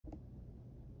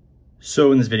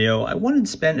So in this video, I wanted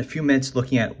to spend a few minutes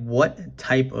looking at what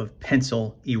type of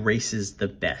pencil erases the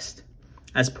best,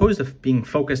 as opposed to being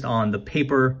focused on the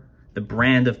paper, the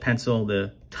brand of pencil,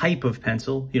 the type of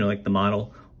pencil, like the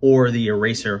model, or the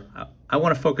eraser. I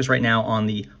want to focus right now on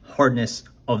the hardness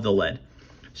of the lead.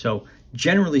 So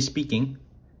generally speaking,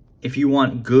 if you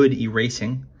want good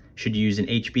erasing, should you use an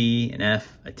HB, an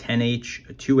F, a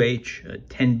 10H, a 2H, a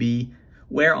 10B?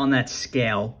 Where on that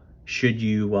scale should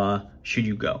you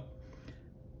go?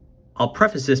 I'll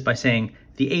preface this by saying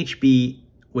the HB,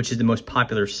 which is the most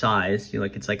popular size,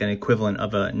 it's like an equivalent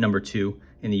of a number 2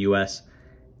 in the US,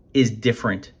 is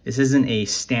different. This isn't a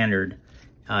standard.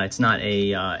 It's not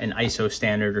an ISO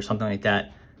standard or something like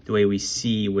that, the way we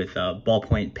see with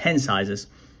ballpoint pen sizes.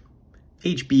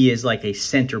 HB is like a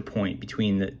center point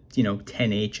between the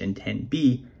 10H and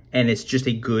 10B, and it's just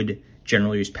a good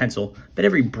general use pencil. But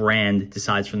every brand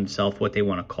decides for themselves what they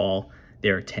want to call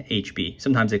their HB.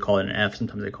 Sometimes they call it an F,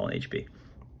 sometimes they call it HB.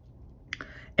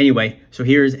 Anyway, so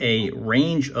here's a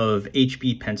range of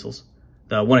HB pencils.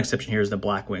 The one exception here is the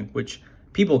Blackwing, which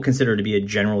people consider to be a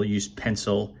general use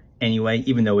pencil anyway,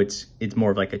 even though it's more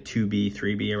of like a 2B,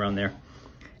 3B around there.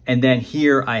 And then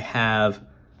here I have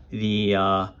the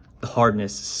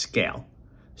hardness scale.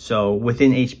 So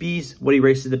within HBs, what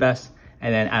erases the best?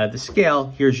 And then out of the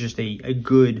scale, here's just a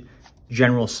good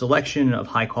general selection of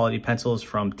high quality pencils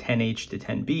from 10H to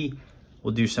 10B.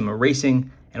 We'll do some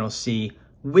erasing and we'll see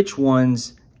which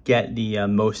ones get the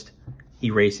most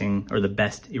erasing, or the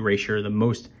best erasure, the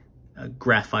most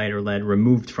graphite or lead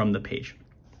removed from the page.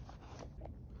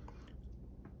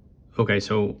 Okay,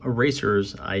 so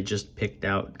erasers I just picked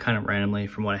out kind of randomly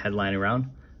from what I had lying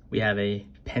around. We have a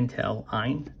Pentel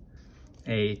Ein,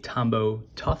 a Tombow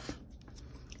Tough,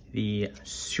 the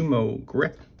Sumo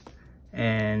Grip,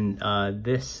 and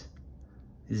this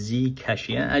Z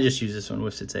Cashier. I just use this one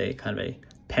with, it's a kind of a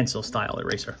pencil style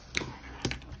eraser.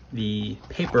 The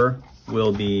paper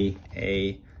will be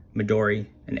a Midori,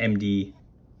 an MD.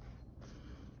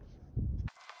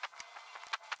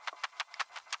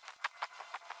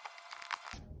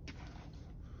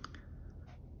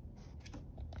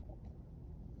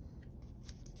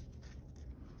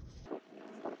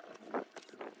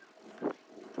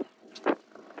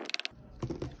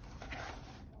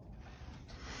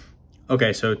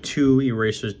 Okay, so 2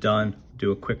 erasers done.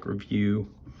 Do a quick review.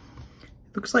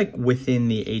 Looks like within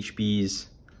the HBs,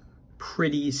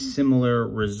 pretty similar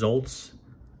results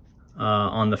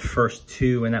on the first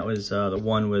 2, and that was the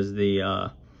one was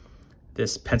the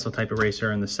this pencil type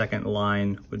eraser, and the second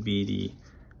line would be the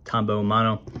Tombow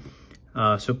Mono.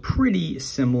 So pretty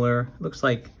similar. Looks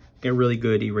like get really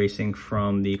good erasing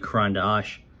from the Caran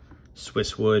d'Ache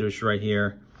Swiss Wood, which is right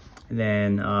here. And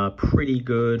then pretty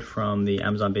good from the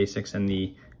Amazon Basics and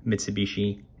the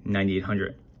Mitsubishi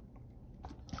 9800.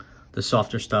 The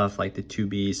softer stuff like the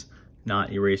 2Bs,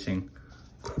 not erasing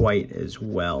quite as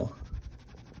well.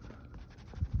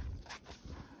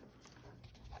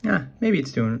 Yeah, maybe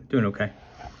it's doing okay.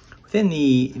 Within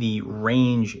the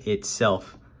range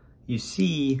itself, you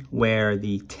see where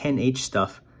the 10H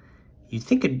stuff, you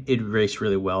think it erased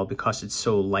really well because it's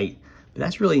so light. But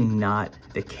that's really not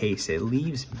the case. It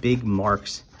leaves big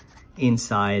marks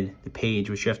inside the page,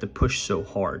 which you have to push so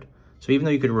hard. So even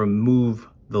though you could remove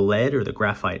the lead or the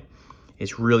graphite,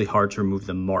 it's really hard to remove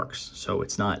the marks. So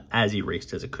it's not as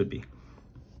erased as it could be.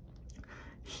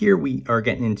 Here we are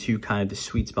getting into kind of the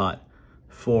sweet spot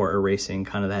for erasing,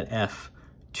 kind of that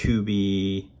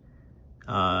F2B,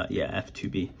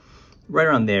 F2B. Right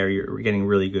around there, you're getting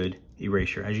really good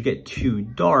erasure. As you get too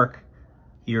dark,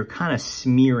 you're kind of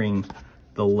smearing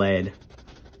the lead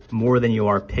more than you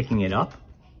are picking it up.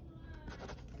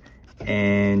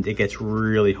 And it gets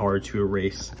really hard to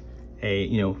erase a,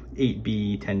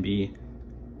 8B, 10B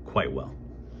quite well.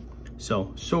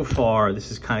 So far, this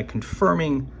is kind of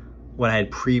confirming what I had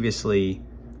previously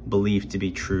believed to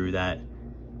be true, that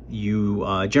you,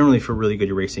 generally for really good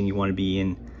erasing, you want to be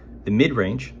in the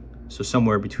mid-range. So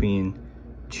somewhere between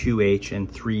 2H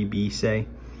and 3B, say.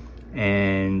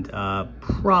 And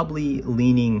probably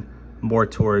leaning more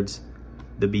towards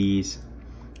the Bs,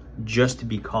 just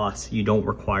because you don't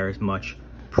require as much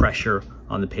pressure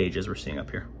on the page as we're seeing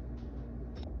up here.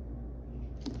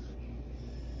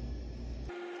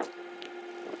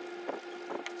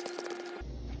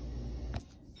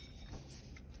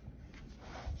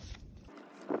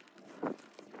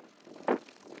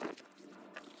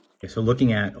 Okay, so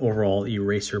looking at overall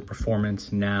eraser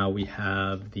performance, now we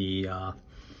have the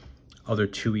other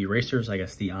 2 erasers, I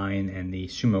guess the Ein and the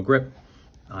Sumo Grip.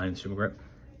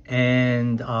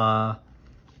 And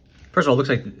first of all, it looks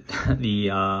like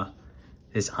the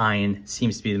this iron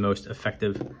seems to be the most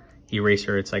effective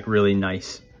eraser. It's like really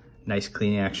nice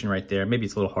cleaning action right there. Maybe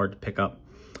it's a little hard to pick up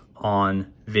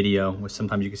on video, where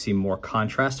sometimes you can see more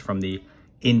contrast from the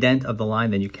indent of the line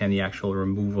than you can the actual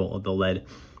removal of the lead,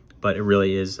 but it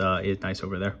really is nice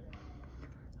over there.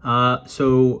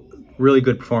 So really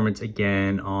good performance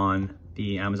again on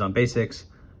the Amazon Basics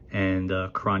and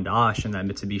Caran d'Ache and that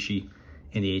Mitsubishi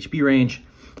in the HB range.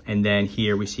 And then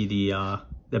here we see the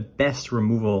best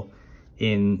removal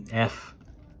in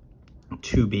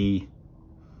F2B.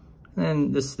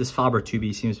 And this Faber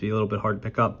 2B seems to be a little bit hard to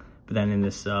pick up, but then in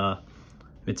this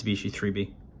Mitsubishi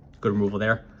 3B, good removal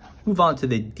there. Move on to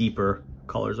the deeper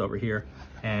colors over here,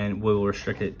 and we'll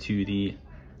restrict it to the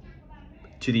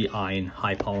iron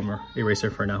high polymer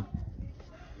eraser for now.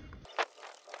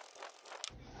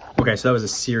 Okay, so that was a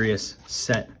serious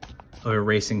set of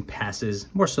erasing passes,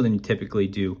 more so than you typically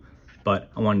do, but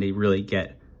I wanted to really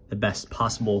get the best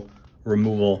possible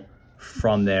removal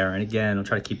from there. And again, I'll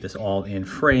try to keep this all in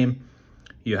frame.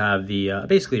 You have the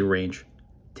basically range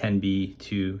 10B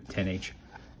to 10H.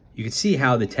 You can see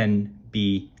how the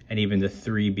 10B and even the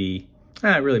 3B,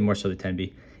 really more so the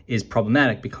 10B, is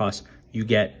problematic because you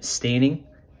get staining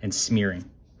and smearing.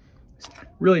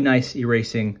 Really nice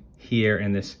erasing here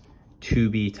in this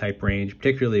 2B type range,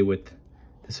 particularly with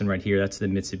this one right here. That's the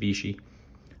Mitsubishi.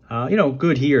 You know,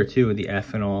 good here too with the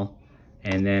F and all.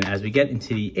 And then as we get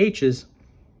into the H's,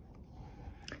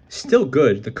 still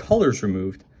good. The color's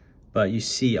removed, but you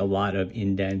see a lot of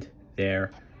indent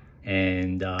there.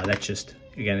 And that's just,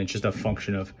 again, it's just a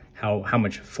function of how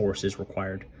much force is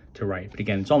required to write. But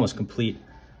again, it's almost complete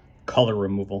color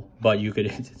removal, but you could,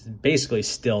 it's basically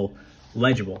still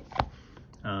legible.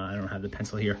 I don't have the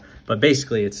pencil here, but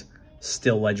basically it's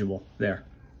still legible there.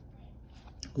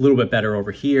 A little bit better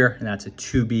over here, and that's a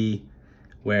 2B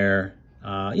where,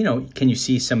 you know, can you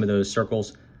see some of those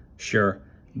circles? Sure,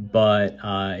 but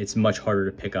it's much harder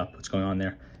to pick up what's going on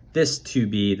there. This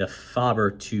 2B, the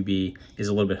Faber 2B, is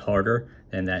a little bit harder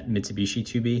than that Mitsubishi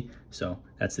 2B, so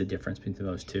that's the difference between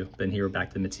those two. Then here we're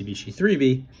back to the Mitsubishi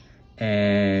 3B,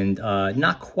 and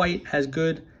not quite as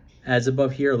good as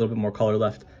above here, a little bit more color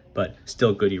left, but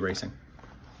still good erasing.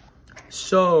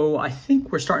 So I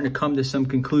think we're starting to come to some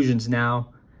conclusions now.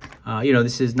 You know,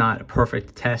 this is not a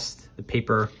perfect test. The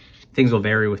paper, things will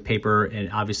vary with paper, and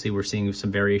obviously we're seeing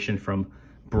some variation from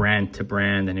brand to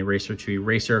brand and eraser to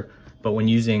eraser. But when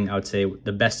using, I would say,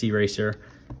 the best eraser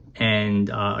and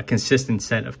a consistent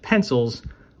set of pencils,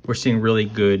 we're seeing really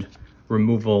good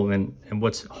removal and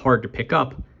what's hard to pick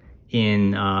up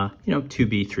in, you know,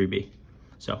 2B, 3B.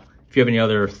 So if you have any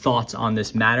other thoughts on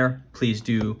this matter, please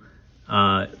do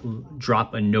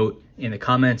drop a note in the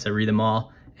comments. I read them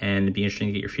all, and it'd be interesting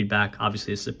to get your feedback.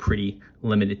 Obviously, this is a pretty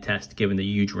limited test given the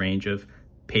huge range of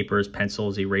papers,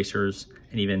 pencils, erasers,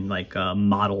 and even like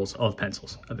models of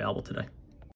pencils available today.